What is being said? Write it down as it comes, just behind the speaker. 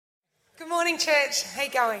Morning, church. How you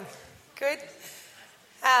going? Good?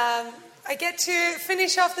 I get to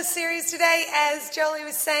finish off the series today, as Jolie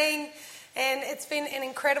was saying, and it's been an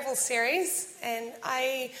incredible series. And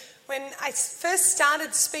when I first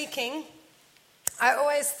started speaking, I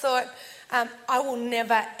always thought, I will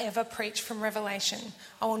never, ever preach from Revelation.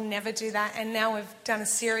 I will never do that. And now we've done a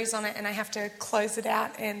series on it, and I have to close it out.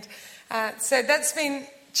 And so that's been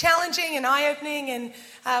challenging and eye-opening, and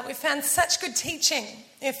we found such good teaching.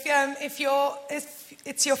 If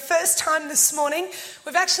it's your first time this morning,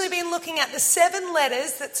 we've actually been looking at the 7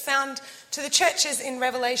 letters that's found to the churches in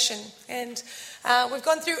Revelation. And we've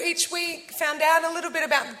gone through each week, found out a little bit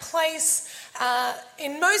about the place.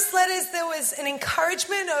 In most letters, there was an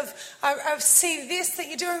encouragement of I see this, that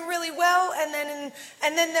you're doing really well, and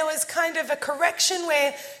then there was kind of a correction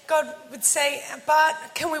where God would say, but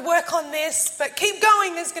can we work on this? But keep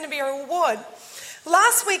going, there's going to be a reward.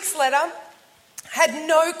 Last week's letter had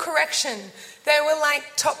no correction. They were like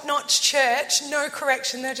top-notch church, no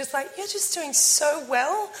correction. They're just like, you're just doing so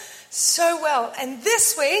well, so well. And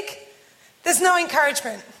this week, there's no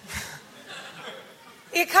encouragement.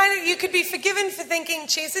 You could be forgiven for thinking,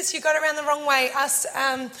 Jesus, you got it around the wrong way.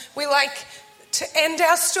 We like to end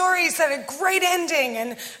our stories at a great ending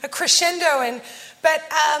and a crescendo. But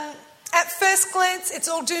at first glance, it's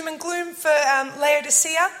all doom and gloom for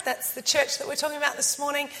Laodicea. That's the church that we're talking about this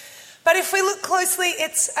morning. But if we look closely,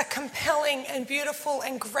 it's a compelling and beautiful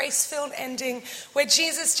and grace-filled ending where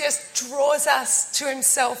Jesus just draws us to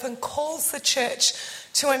himself and calls the church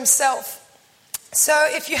to himself. So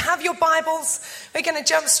if you have your Bibles, we're going to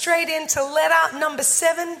jump straight into letter number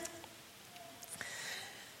 7.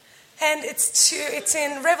 And it's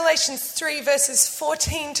in Revelation 3, verses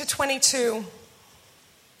 14 to 22.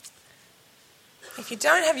 If you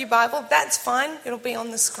don't have your Bible, that's fine. It'll be on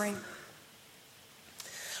the screen.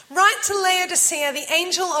 Write to Laodicea, the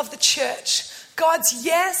angel of the church, God's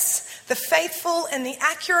yes, the faithful and the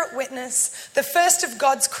accurate witness, the first of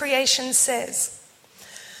God's creation says,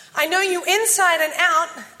 I know you inside and out,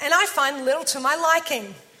 and I find little to my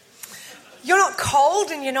liking. You're not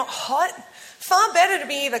cold and you're not hot. Far better to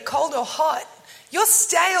be either cold or hot. You're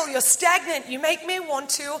stale, you're stagnant, you make me want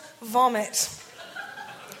to vomit.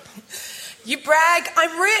 You brag,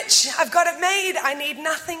 I'm rich, I've got it made, I need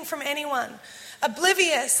nothing from anyone.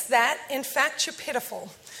 Oblivious that, in fact, you're pitiful,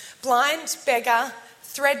 blind, beggar,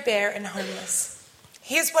 threadbare, and homeless.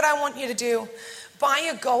 Here's what I want you to do. Buy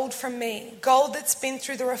your gold from me, gold that's been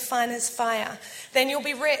through the refiner's fire. Then you'll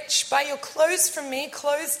be rich. Buy your clothes from me,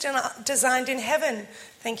 clothes designed in heaven.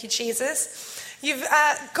 Thank you, Jesus. You've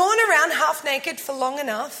gone around half naked for long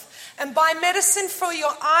enough. And buy medicine for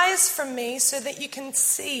your eyes from me so that you can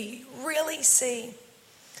see, really see.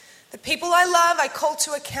 The people I love, I call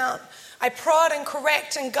to account. I prod and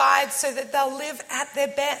correct and guide so that they'll live at their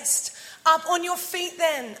best. Up on your feet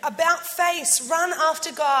then, about face, run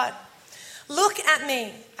after God. Look at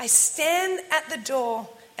me. I stand at the door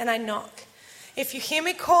and I knock. If you hear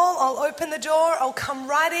me call, I'll open the door, I'll come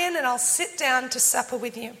right in and I'll sit down to supper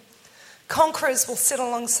with you. Conquerors will sit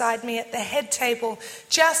alongside me at the head table,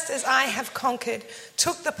 just as I have conquered,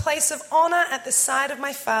 took the place of honor at the side of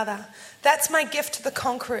my Father. That's my gift to the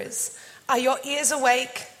conquerors. Are your ears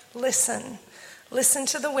awake? Listen. Listen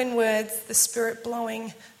to the wind words, the Spirit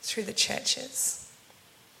blowing through the churches.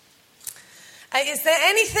 Is there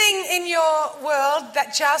anything in your world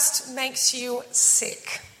that just makes you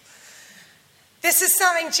sick? This is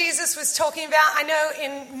something Jesus was talking about. I know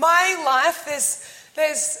in my life,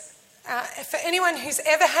 there's for anyone who's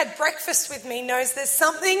ever had breakfast with me knows there's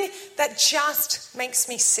something that just makes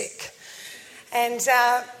me sick. And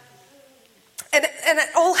it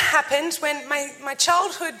all happened when my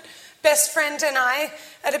childhood best friend and I,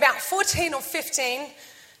 at about 14 or 15,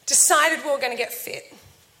 decided we were going to get fit.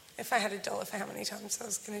 If I had $1 for how many times I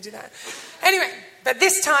was going to do that. Anyway, but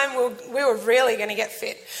this time we were really going to get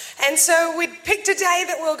fit. And so we picked a day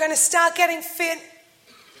that we were going to start getting fit.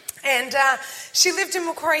 And she lived in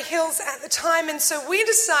Macquarie Hills at the time, and so we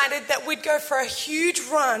decided that we'd go for a huge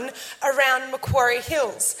run around Macquarie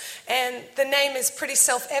Hills. And the name is pretty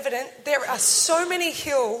self-evident. There are so many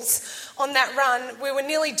hills on that run. We were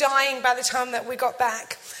nearly dying by the time that we got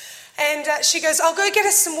back. And she goes, I'll go get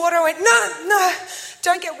us some water. I went, no,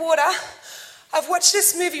 don't get water. I've watched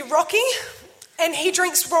this movie, Rocky, and he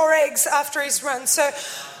drinks raw eggs after his run. So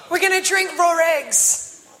we're going to drink raw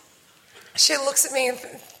eggs. She looks at me and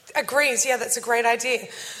agrees, yeah, that's a great idea.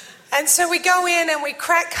 And so we go in and we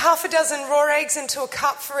crack half a dozen raw eggs into a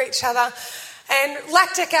cup for each other. And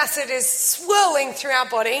lactic acid is swirling through our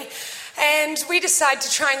body. And we decided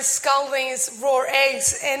to try and scull these raw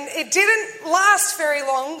eggs. And it didn't last very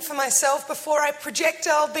long for myself before I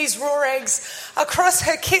projectiled these raw eggs across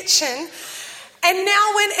her kitchen. And now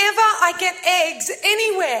whenever I get eggs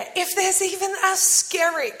anywhere, if there's even a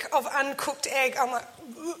skerrick of uncooked egg, I'm like,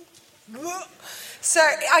 ugh. So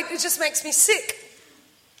it just makes me sick.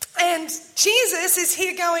 And Jesus is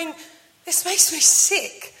here going, this makes me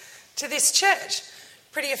sick to this church.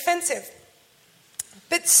 Pretty offensive.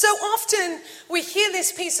 But so often we hear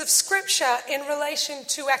this piece of scripture in relation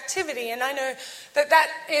to activity. And I know that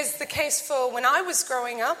is the case for when I was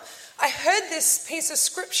growing up. I heard this piece of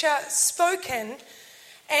scripture spoken,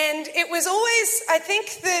 and it was always, I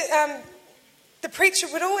think the preacher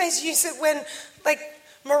would always use it when like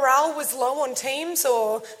morale was low on teams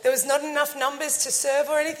or there was not enough numbers to serve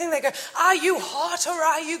or anything. They go, are you hot or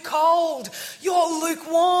are you cold? You're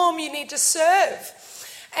lukewarm, you need to serve.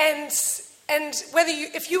 And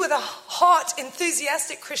if you were the hot,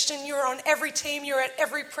 enthusiastic Christian, you were on every team, you were at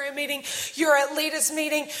every prayer meeting, you were at leaders'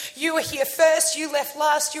 meeting, you were here first, you left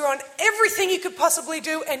last, you were on everything you could possibly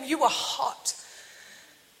do, and you were hot.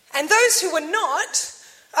 And those who were not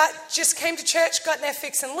just came to church, got their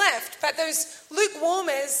fix and left. But those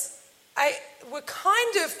lukewarmers were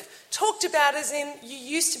kind of talked about as in, you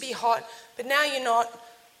used to be hot, but now you're not,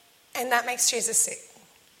 and that makes Jesus sick.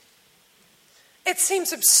 It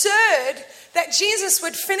seems absurd that Jesus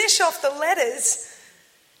would finish off the letters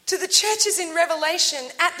to the churches in Revelation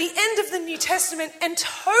at the end of the New Testament and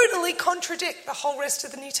totally contradict the whole rest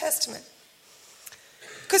of the New Testament.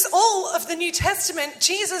 Because all of the New Testament,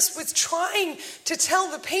 Jesus was trying to tell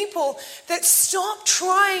the people that stop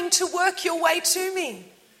trying to work your way to me.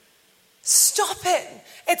 Stop it.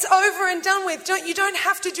 It's over and done with. You don't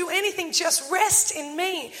have to do anything. Just rest in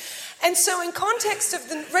me. And so in context of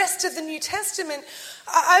the rest of the New Testament,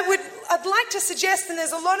 I'd like to suggest, and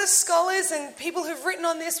there's a lot of scholars and people who've written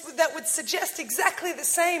on this that would suggest exactly the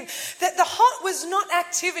same, that the hot was not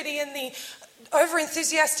activity in the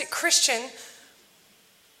over-enthusiastic Christian,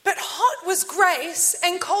 but hot was grace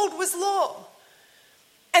and cold was law.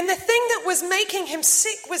 And the thing that was making him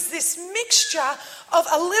sick was this mixture of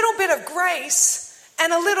a little bit of grace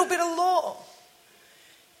and a little bit of law.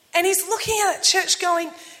 And he's looking at that church going,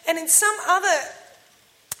 and in some other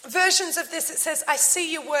versions of this it says, I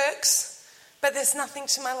see your works, but there's nothing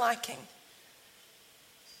to my liking.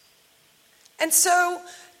 And so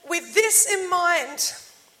with this in mind,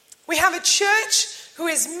 we have a church who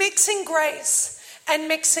is mixing grace and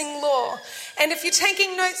mixing law. And if you're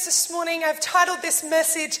taking notes this morning, I've titled this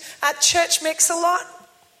message, Church Mix a Lot.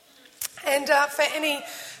 And for any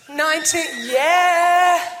 19,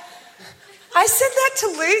 yeah. I said that to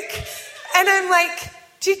Luke, and I'm like,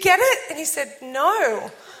 do you get it? And he said,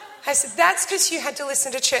 no. I said, that's because you had to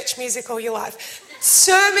listen to church music all your life.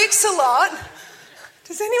 Sir Mix-a-Lot.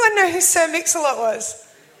 Does anyone know who Sir Mix-a-Lot was?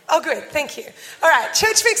 Oh, good. Thank you. All right.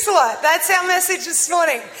 Church Mix-a-Lot. That's our message this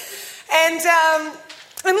morning. And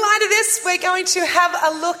in light of this, we're going to have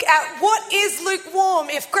a look at what is lukewarm.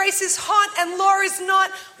 If grace is hot and law is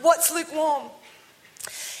not, what's lukewarm?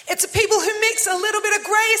 It's a people who mix a little bit of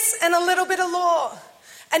grace and a little bit of law.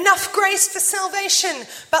 Enough grace for salvation,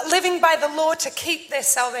 but living by the law to keep their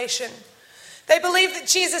salvation. They believe that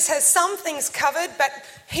Jesus has some things covered, but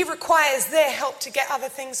he requires their help to get other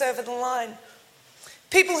things over the line.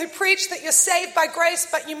 People who preach that you're saved by grace,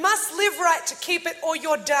 but you must live right to keep it or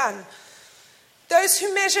you're done. Those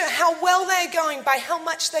who measure how well they're going by how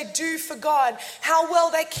much they do for God, how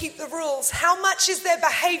well they keep the rules, how much is their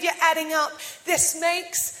behavior adding up. This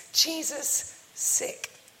makes Jesus sick.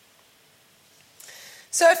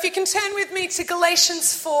 So if you can turn with me to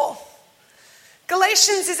Galatians 4.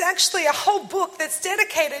 Galatians is actually a whole book that's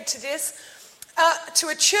dedicated to this, to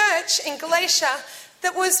a church in Galatia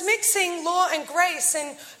that was mixing law and grace.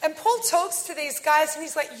 And Paul talks to these guys and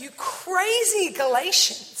he's like, you crazy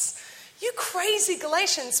Galatians. You crazy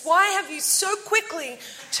Galatians, why have you so quickly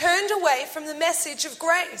turned away from the message of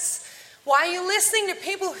grace? Why are you listening to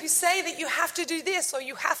people who say that you have to do this or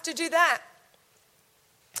you have to do that?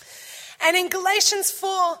 And in Galatians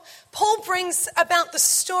 4, Paul brings about the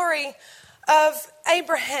story of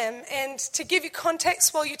Abraham. And to give you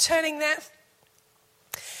context while you're turning there,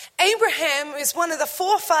 Abraham is one of the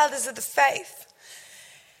forefathers of the faith.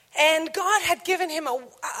 And God had given him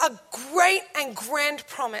a great and grand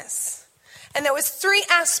promise. And there was 3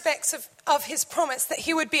 aspects of his promise: that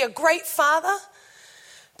he would be a great father,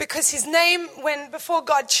 because his name, before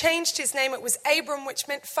God changed his name, it was Abram, which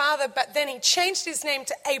meant father, but then he changed his name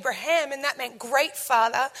to Abraham, and that meant great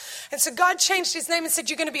father. And so God changed his name and said,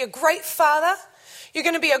 you're going to be a great father, You're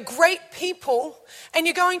going to be a great people, and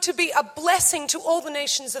you're going to be a blessing to all the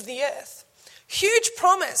nations of the earth. Huge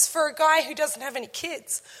promise for a guy who doesn't have any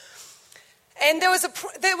kids. And there was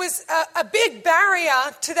a big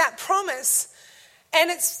barrier to that promise, and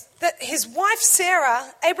it's that his wife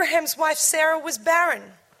Sarah, Abraham's wife Sarah, was barren.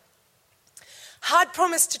 Hard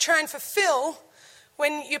promise to try and fulfill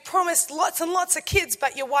when you're promised lots and lots of kids,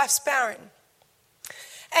 but your wife's barren.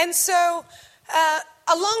 And so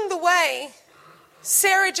along the way,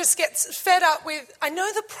 Sarah just gets fed up with, I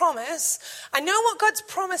know the promise, I know what God's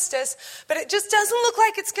promised us, but it just doesn't look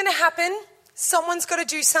like it's going to happen. Someone's got to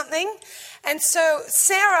do something. And so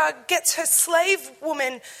Sarah gets her slave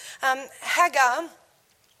woman, Hagar,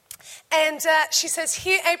 and she says,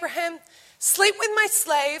 here, Abraham, sleep with my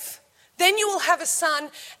slave, then you will have a son.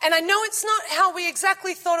 And I know it's not how we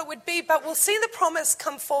exactly thought it would be, but we'll see the promise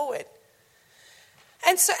come forward.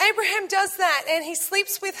 And so Abraham does that, and he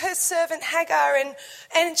sleeps with her servant Hagar,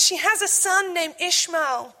 and she has a son named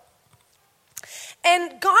Ishmael.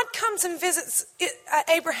 And God comes and visits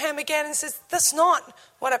Abraham again and says, that's not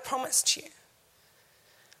what I promised you.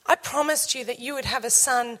 I promised you that you would have a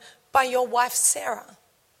son by your wife Sarah.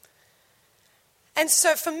 And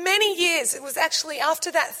so for many years, it was actually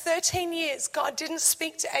after that 13 years, God didn't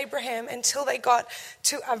speak to Abraham until they got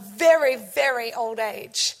to a very, very old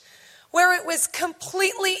age, where it was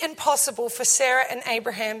completely impossible for Sarah and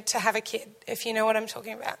Abraham to have a kid, if you know what I'm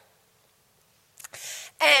talking about.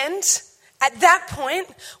 And at that point,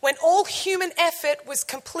 when all human effort was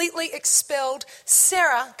completely expelled,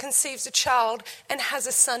 Sarah conceives a child and has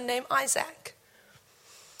a son named Isaac.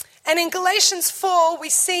 And in Galatians 4,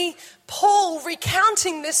 we see Paul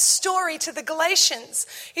recounting this story to the Galatians.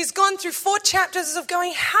 He's gone through 4 chapters of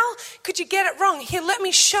going, how could you get it wrong? Here, let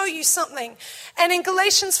me show you something. And in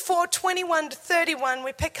Galatians 4, 21 to 31,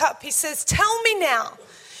 we pick up, he says, tell me now,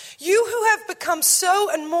 you who have become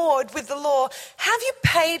so enamored with the law, have you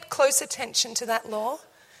paid close attention to that law?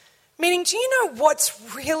 Meaning, do you know what's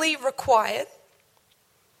really required?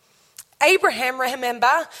 Abraham,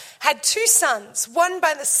 remember, had 2 sons, one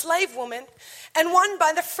by the slave woman and one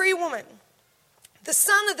by the free woman. The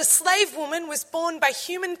son of the slave woman was born by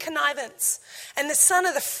human connivance, and the son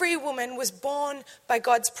of the free woman was born by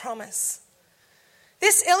God's promise.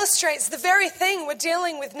 This illustrates the very thing we're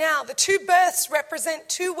dealing with now. The 2 births represent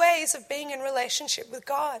 2 ways of being in relationship with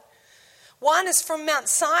God. One is from Mount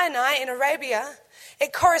Sinai in Arabia.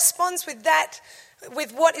 It corresponds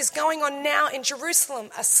with what is going on now in Jerusalem,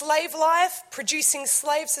 a slave life producing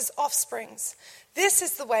slaves as offsprings. This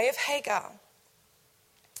is the way of Hagar.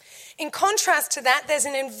 In contrast to that, there's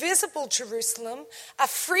an invisible Jerusalem, a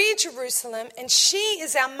free Jerusalem, and she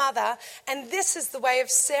is our mother, and this is the way of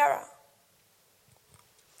Sarah.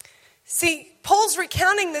 See, Paul's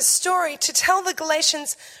recounting this story to tell the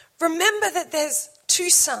Galatians, remember that there's 2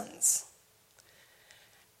 sons.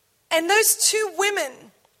 And those 2 women,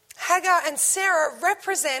 Hagar and Sarah,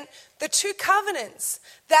 represent the 2 covenants,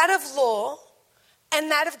 that of law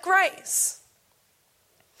and that of grace.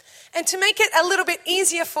 And to make it a little bit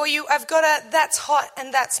easier for you, I've got a that's hot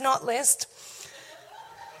and that's not list.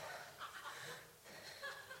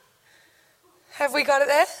 Have we got it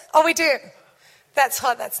there? Oh, we do. That's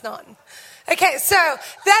hot, that's not. Okay, so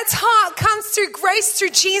that's hot comes through grace through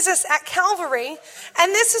Jesus at Calvary.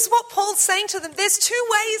 And this is what Paul's saying to them. There's 2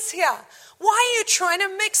 ways here. Why are you trying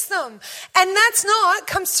to mix them? And that's not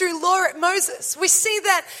comes through law at Moses. We see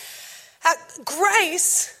that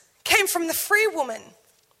grace came from the free woman,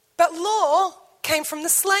 but law came from the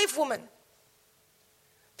slave woman.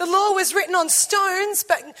 The law was written on stones,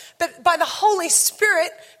 but by the Holy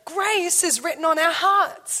Spirit, grace is written on our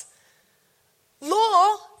hearts.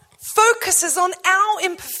 Law focuses on our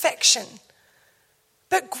imperfection,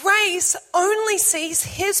 but grace only sees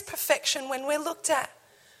His perfection when we're looked at.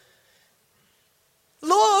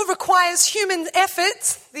 Law requires human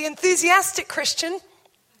effort, the enthusiastic Christian,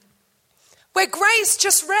 where grace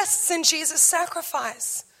just rests in Jesus'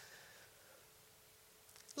 sacrifice.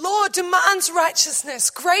 Law demands righteousness.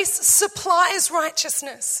 Grace supplies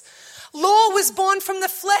righteousness. Law was born from the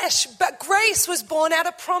flesh, but grace was born out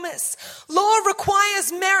of promise. Law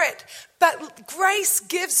requires merit, but grace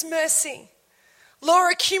gives mercy. Law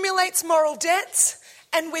accumulates moral debts,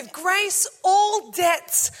 and with grace, all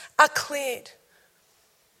debts are cleared.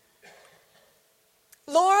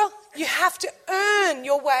 Law, you have to earn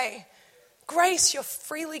your way. Grace, you're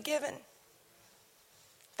freely given.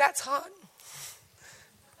 That's hard.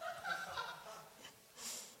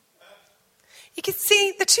 You can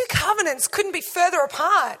see the 2 covenants couldn't be further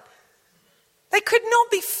apart. They could not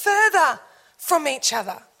be further from each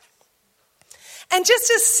other. And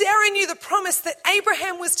just as Sarah knew the promise that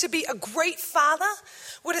Abraham was to be a great father,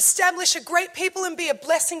 would establish a great people and be a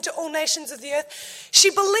blessing to all nations of the earth, she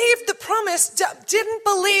believed the promise, didn't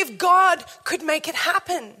believe God could make it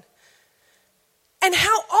happen. And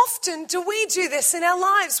how often do we do this in our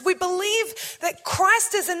lives? We believe that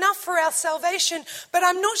Christ is enough for our salvation, but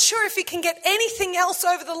I'm not sure if he can get anything else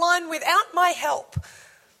over the line without my help.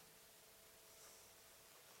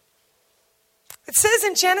 It says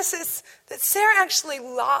in Genesis that Sarah actually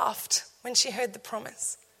laughed when she heard the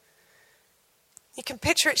promise. You can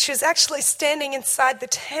picture it. She was actually standing inside the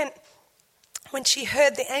tent when she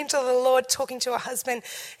heard the angel of the Lord talking to her husband,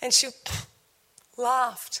 and she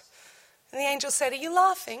laughed. And the angel said, "Are you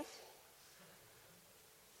laughing?"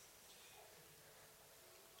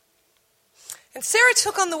 And Sarah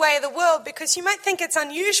took on the way of the world, because you might think it's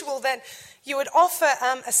unusual that you would offer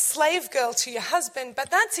a slave girl to your husband, but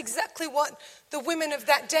that's exactly what the women of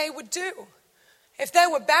that day would do. If they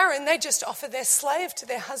were barren, they just offer their slave to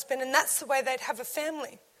their husband, and that's the way they'd have a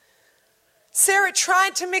family. Sarah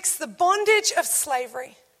tried to mix the bondage of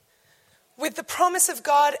slavery with the promise of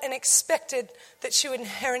God and expected that she would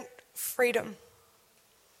inherit freedom.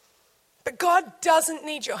 But God doesn't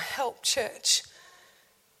need your help, church.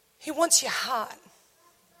 He wants your heart.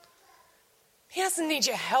 He doesn't need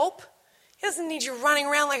your help. He doesn't need you running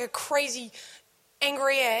around like a crazy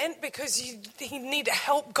angry ant because you need to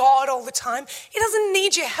help God all the time. He doesn't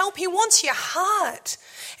need your help. He wants your heart.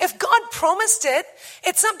 If God promised it,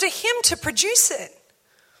 it's up to him to produce it.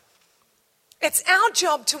 It's our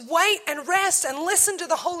job to wait and rest and listen to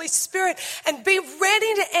the Holy Spirit and be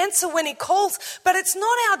ready to answer when he calls. But it's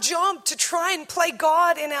not our job to try and play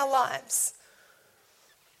God in our lives.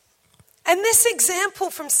 And this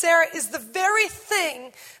example from Sarah is the very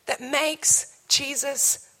thing that makes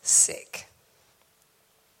Jesus sick.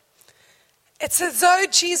 It's as though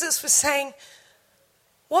Jesus was saying,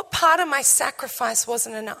 what part of my sacrifice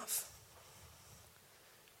wasn't enough?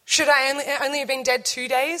 Should I only have been dead 2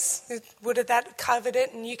 days? Would have that covered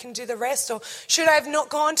it and you can do the rest? Or should I have not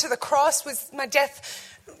gone to the cross? Was my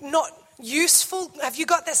death not useful? Have you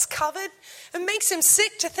got this covered? It makes him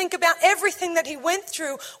sick to think about everything that he went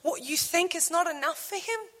through, what you think is not enough for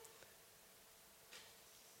him.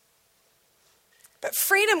 But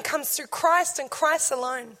freedom comes through Christ and Christ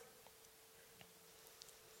alone.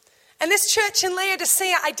 And this church in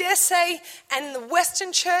Laodicea, I dare say, and in the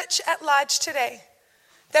Western church at large today,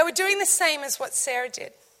 they were doing the same as what Sarah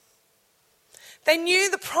did. They knew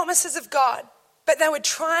the promises of God, but they would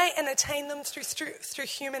try and attain them through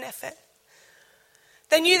human effort.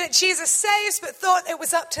 They knew that Jesus saves, but thought it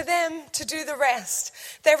was up to them to do the rest.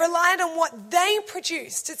 They relied on what they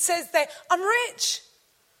produced. It says I'm rich.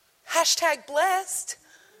 #blessed.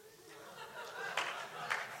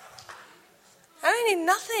 I don't need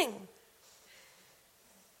nothing.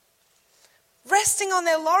 Resting on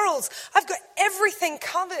their laurels. I've got everything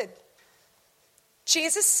covered.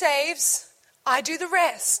 Jesus saves, I do the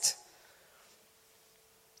rest.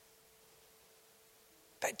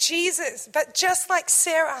 But just like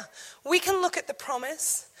Sarah, we can look at the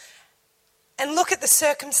promise and look at the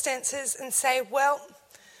circumstances and say, well,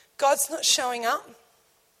 God's not showing up.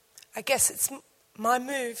 I guess it's my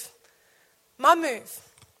move. My move.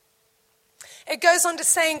 It goes on to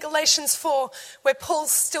say in Galatians 4, where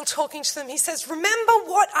Paul's still talking to them, he says, remember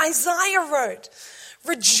what Isaiah wrote.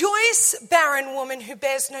 Rejoice, barren woman who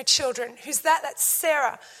bears no children. Who's that? That's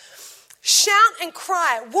Sarah. Shout and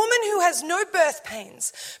cry, woman who has no birth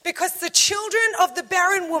pains, because the children of the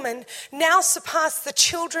barren woman now surpass the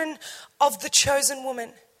children of the chosen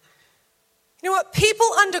woman. You know what? People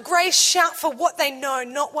under grace shout for what they know,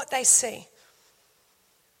 not what they see.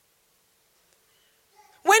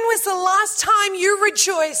 When was the last time you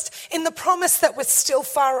rejoiced in the promise that was still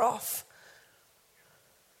far off?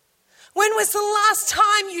 When was the last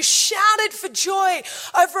time you shouted for joy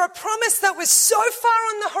over a promise that was so far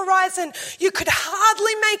on the horizon you could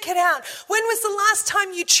hardly make it out? When was the last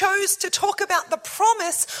time you chose to talk about the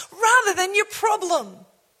promise rather than your problem?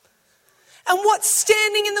 And what's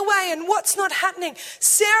standing in the way and what's not happening?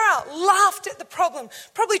 Sarah laughed at the problem,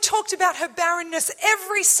 probably talked about her barrenness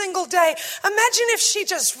every single day. Imagine if she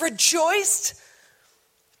just rejoiced.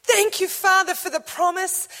 Thank you, Father, for the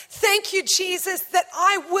promise. Thank you, Jesus, that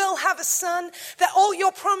I will have a son, that all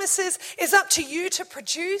your promises is up to you to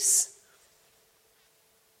produce.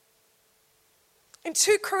 In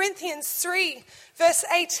 2 Corinthians 3, verse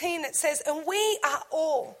 18, it says, and we are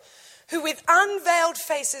all who with unveiled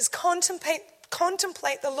faces contemplate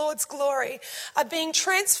the Lord's glory, are being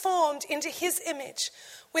transformed into his image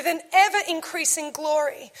with an ever-increasing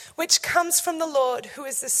glory, which comes from the Lord, who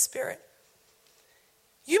is the Spirit.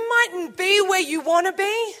 You mightn't be where you want to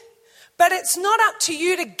be, but it's not up to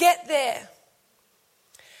you to get there.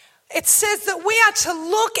 It says that we are to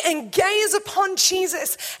look and gaze upon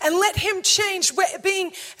Jesus and let him change. We're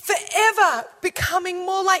being forever becoming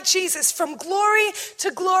more like Jesus from glory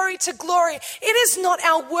to glory to glory. It is not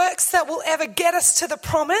our works that will ever get us to the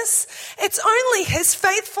promise. It's only his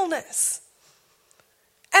faithfulness.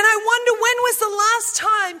 And I wonder, when was the last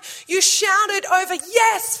time you shouted over,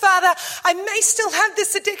 yes, Father, I may still have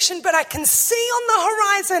this addiction, but I can see on the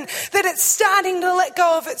horizon that it's starting to let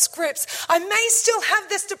go of its grips. I may still have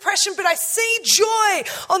this depression, but I see joy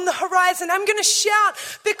on the horizon. I'm going to shout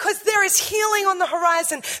because there is healing on the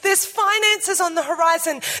horizon. There's finances on the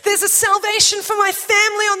horizon. There's a salvation for my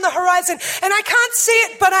family on the horizon. And I can't see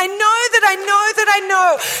it, but I know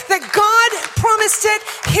that God promised it.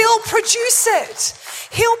 He'll produce it.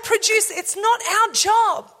 He'll produce. It's not our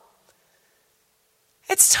job.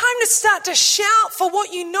 It's time to start to shout for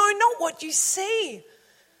what you know, not what you see.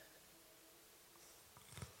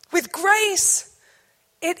 With grace,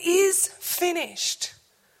 it is finished.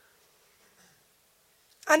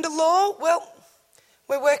 Under law, well,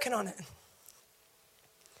 we're working on it.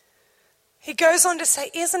 He goes on to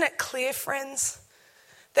say, isn't it clear, friends,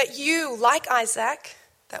 that you, like Isaac,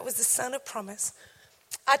 that was the son of promise,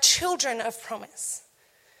 are children of promise?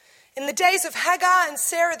 In the days of Hagar and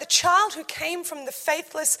Sarah, the child who came from the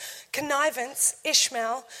faithless connivance,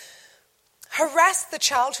 Ishmael, harassed the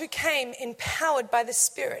child who came empowered by the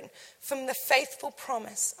Spirit from the faithful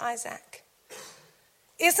promise, Isaac.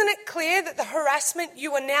 Isn't it clear that the harassment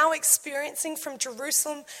you are now experiencing from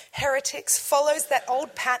Jerusalem heretics follows that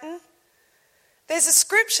old pattern? There's a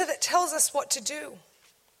scripture that tells us what to do.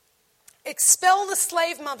 Expel the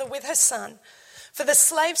slave mother with her son, for the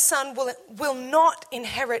slave son will not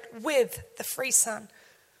inherit with the free son.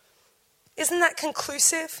 Isn't that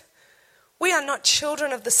conclusive? We are not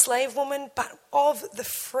children of the slave woman, but of the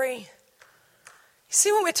free. You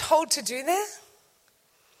see what we're told to do there?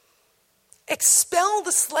 Expel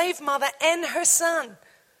the slave mother and her son.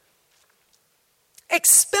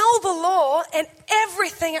 Expel the law and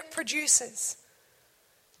everything it produces.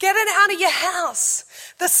 Get it out of your house.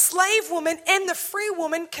 The slave woman and the free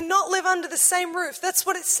woman cannot live under the same roof. That's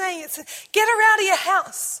what it's saying. It's get her out of your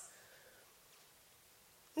house.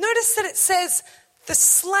 Notice that it says the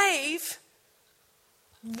slave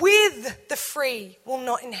with the free will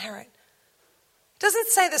not inherit. It doesn't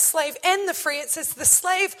say the slave and the free. It says the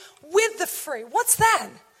slave with the free. What's that?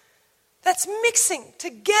 That's mixing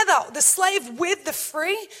together the slave with the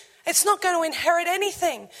free. It's not going to inherit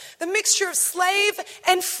anything. The mixture of slave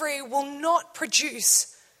and free will not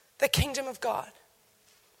produce the kingdom of God.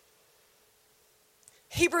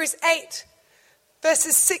 Hebrews 8,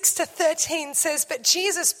 verses 6 to 13 says, but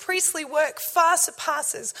Jesus' priestly work far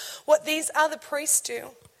surpasses what these other priests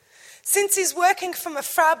do. Since he's working from a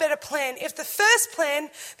far better plan, if the first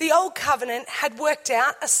plan, the old covenant, had worked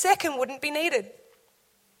out, a second wouldn't be needed.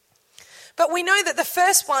 But we know that the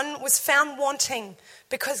first one was found wanting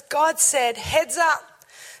because God said, heads up,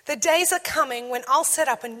 the days are coming when I'll set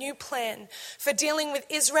up a new plan for dealing with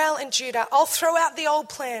Israel and Judah. I'll throw out the old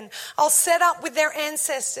plan. I'll set up with their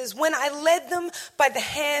ancestors when I led them by the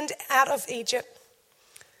hand out of Egypt.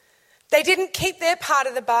 They didn't keep their part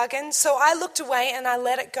of the bargain, so I looked away and I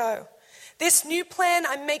let it go. This new plan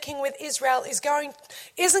I'm making with Israel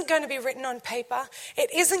isn't going to be written on paper. It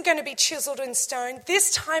isn't going to be chiseled in stone.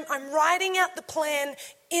 This time I'm writing out the plan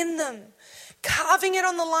in them, carving it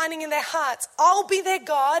on the lining in their hearts. I'll be their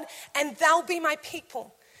God and they'll be my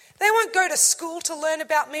people. They won't go to school to learn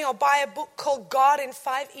about me or buy a book called God in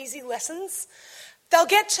 5 Easy Lessons. They'll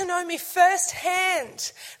get to know me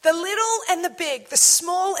firsthand, the little and the big, the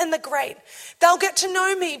small and the great. They'll get to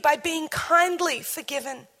know me by being kindly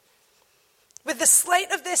forgiven, with the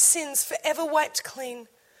slate of their sins forever wiped clean.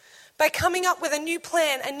 By coming up with a new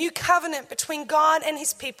plan, a new covenant between God and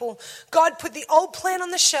his people, God put the old plan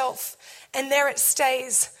on the shelf and there it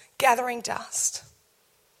stays, gathering dust.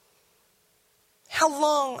 How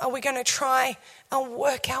long are we going to try and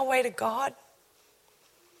work our way to God?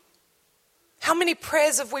 How many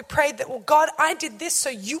prayers have we prayed that, well, God, I did this,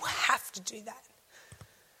 so you have to do that?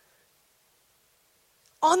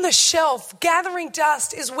 On the shelf, gathering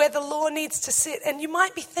dust is where the law needs to sit. And you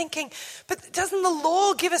might be thinking, but doesn't the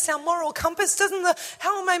law give us our moral compass? What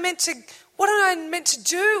am I meant to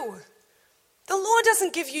do? The law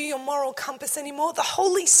doesn't give you your moral compass anymore. The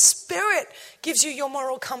Holy Spirit gives you your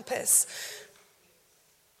moral compass.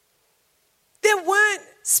 There weren't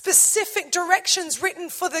specific directions written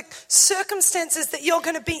for the circumstances that you're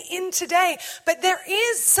going to be in today. But there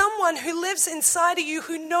is someone who lives inside of you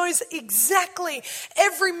who knows exactly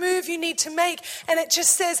every move you need to make. And it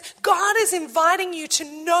just says, God is inviting you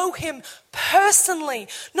to know him personally.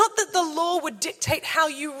 Not that the law would dictate how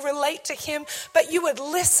you relate to him, but you would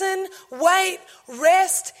listen, wait,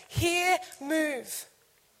 rest, hear, move.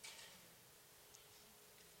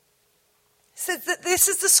 Says that this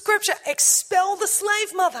is the scripture. Expel the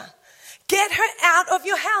slave mother. Get her out of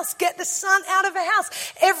your house. Get the son out of her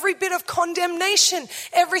house. Every bit of condemnation,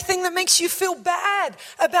 everything that makes you feel bad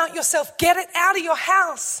about yourself, get it out of your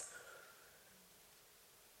house.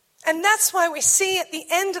 And that's why we see at the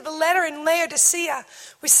end of the letter in Laodicea,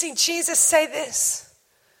 we see Jesus say this,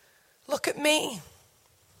 look at me.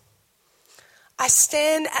 I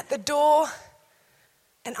stand at the door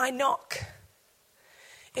and I knock.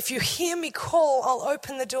 If you hear me call, I'll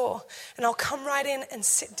open the door and I'll come right in and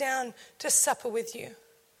sit down to supper with you.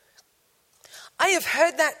 I have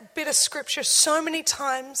heard that bit of scripture so many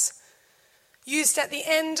times used at the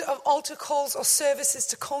end of altar calls or services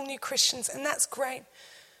to call new Christians, and that's great.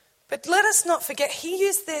 But let us not forget, he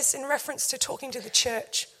used this in reference to talking to the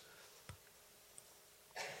church.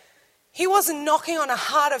 He wasn't knocking on a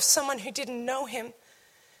heart of someone who didn't know him.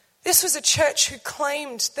 This was a church who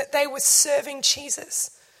claimed that they were serving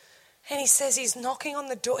Jesus. And he says he's knocking on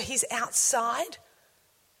the door. He's outside.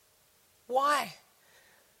 Why?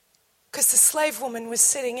 Because the slave woman was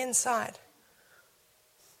sitting inside.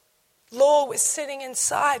 Law was sitting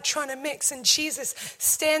inside trying to mix. And Jesus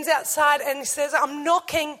stands outside and he says, I'm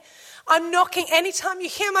knocking. I'm knocking. Anytime you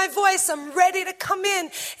hear my voice, I'm ready to come in.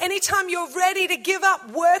 Anytime you're ready to give up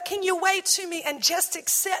working your way to me and just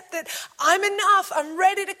accept that I'm enough, I'm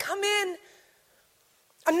ready to come in.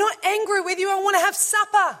 I'm not angry with you. I want to have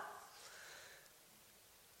supper.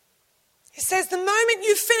 He says the moment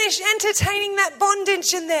you finish entertaining that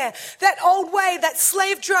bondage in there, that old way, that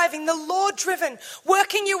slave driving, the law driven,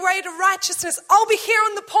 working your way to righteousness, I'll be here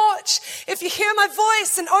on the porch. If you hear my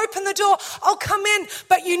voice and open the door, I'll come in.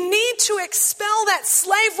 But you need to expel that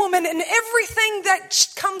slave woman and everything that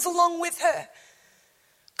comes along with her,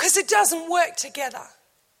 because it doesn't work together.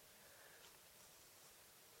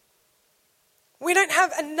 We don't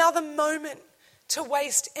have another moment to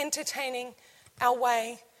waste entertaining our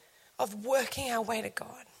way of working our way to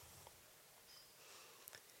God.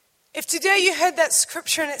 If today you heard that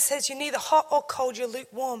scripture and it says you're neither hot or cold, you're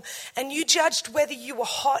lukewarm, and you judged whether you were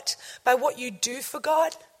hot by what you do for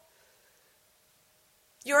God,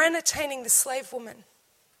 you're entertaining the slave woman.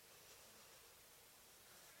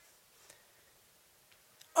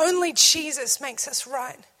 Only Jesus makes us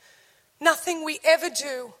right. Nothing we ever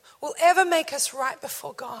do will ever make us right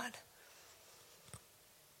before God.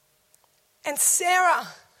 And Sarah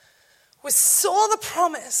saw the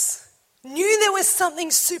promise, knew there was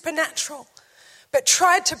something supernatural, but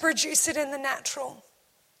tried to produce it in the natural.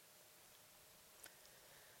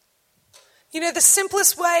 You know, the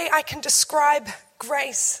simplest way I can describe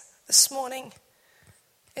grace this morning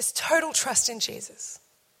is total trust in Jesus.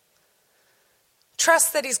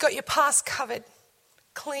 Trust that he's got your past covered,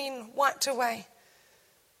 clean, wiped away.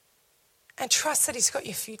 And trust that he's got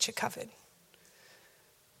your future covered.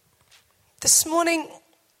 This morning,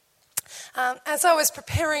 as I was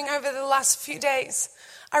preparing over the last few days,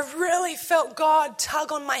 I really felt God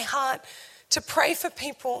tug on my heart to pray for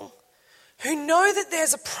people who know that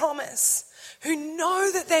there's a promise, who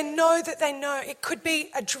know that they know that they know. It could be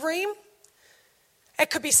a dream. It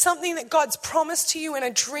could be something that God's promised to you in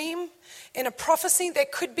a dream, in a prophecy. There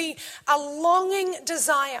could be a longing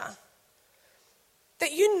desire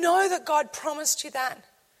that you know that God promised you that.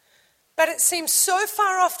 But it seems so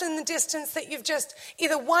far off in the distance that you've just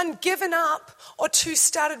either one, given up, or two,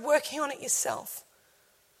 started working on it yourself.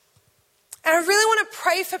 And I really want to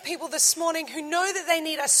pray for people this morning who know that they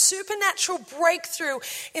need a supernatural breakthrough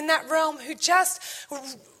in that realm, who just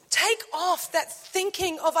take off that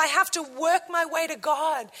thinking of I have to work my way to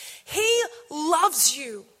God. He loves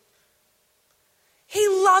you. He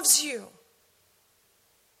loves you.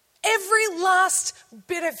 Every last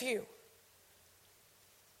bit of you.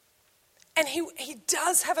 And he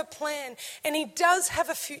does have a plan, and he does have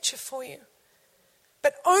a future for you.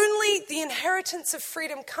 But only the inheritance of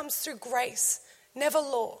freedom comes through grace, never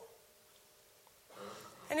law.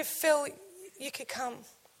 And if Phil, you could come.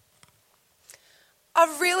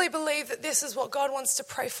 I really believe that this is what God wants to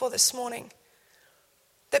pray for this morning.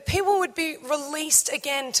 That people would be released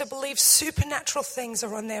again to believe supernatural things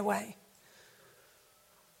are on their way.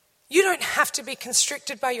 You don't have to be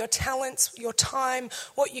constricted by your talents, your time,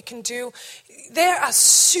 what you can do. There are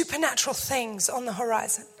supernatural things on the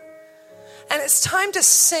horizon. And it's time to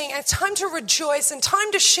sing, and it's time to rejoice, and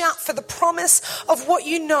time to shout for the promise of what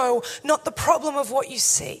you know, not the problem of what you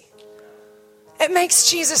see. It makes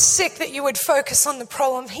Jesus sick that you would focus on the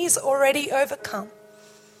problem. He's already overcome.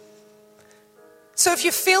 So if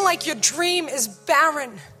you feel like your dream is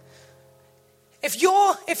barren,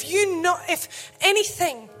 if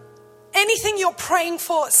anything you're praying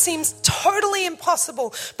for seems totally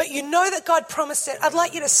impossible, but you know that God promised it, I'd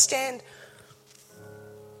like you to stand.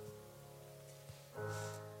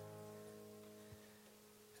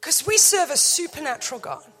 Because we serve a supernatural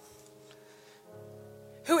God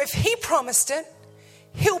who, if he promised it,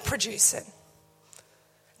 he'll produce it.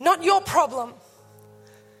 Not your problem.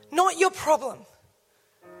 Not your problem.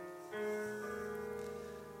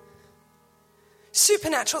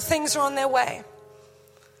 Supernatural things are on their way.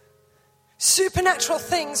 Supernatural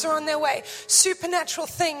things are on their way. Supernatural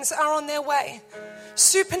things are on their way.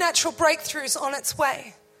 Supernatural breakthroughs on its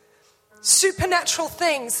way. Supernatural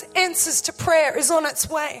things, answers to prayer is on its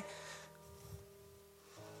way.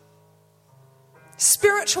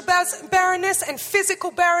 Spiritual barrenness and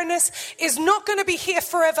physical barrenness is not going to be here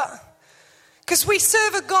forever. Because we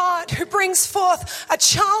serve a God who brings forth a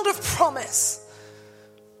child of promise.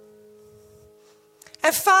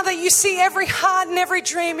 And Father, you see every heart and every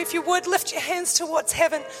dream. If you would, lift your hands towards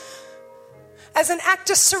heaven. As an act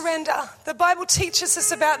of surrender, the Bible teaches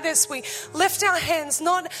us about this. We lift our hands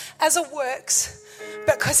not as a works,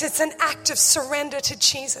 but because it's an act of surrender to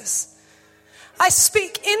Jesus. I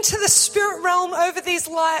speak into the spirit realm over these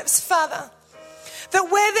lives, Father, that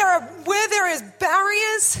where there is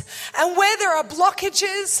barriers and where there are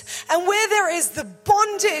blockages and where there is the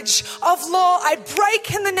bondage of law, I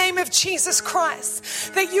break in the name of Jesus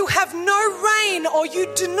Christ that you have no reign or you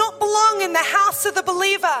do not belong in the house of the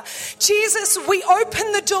believer. Jesus, we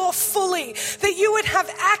open the door fully that you would have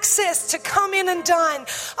access to come in and dine.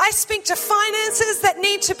 I speak to finances that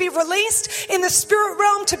need to be released in the spirit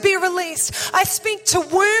realm to be released. I speak to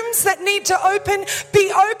wombs that need to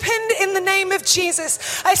be opened in the name of Jesus.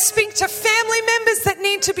 I speak to family members that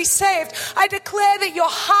need to be saved. I declare that your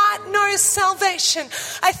heart knows salvation.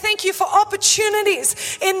 I thank you for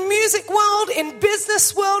opportunities in music world, in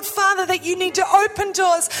business world, Father, that you need to open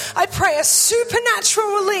doors. I pray a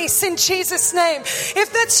supernatural release in Jesus' name.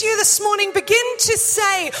 If that's you this morning, begin to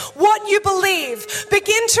say what you believe.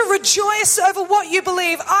 Begin to rejoice over what you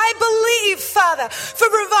believe. I believe, Father, for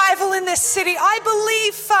revival in this city. I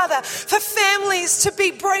believe, Father, for families to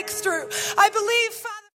be breakthrough. I believe, Father,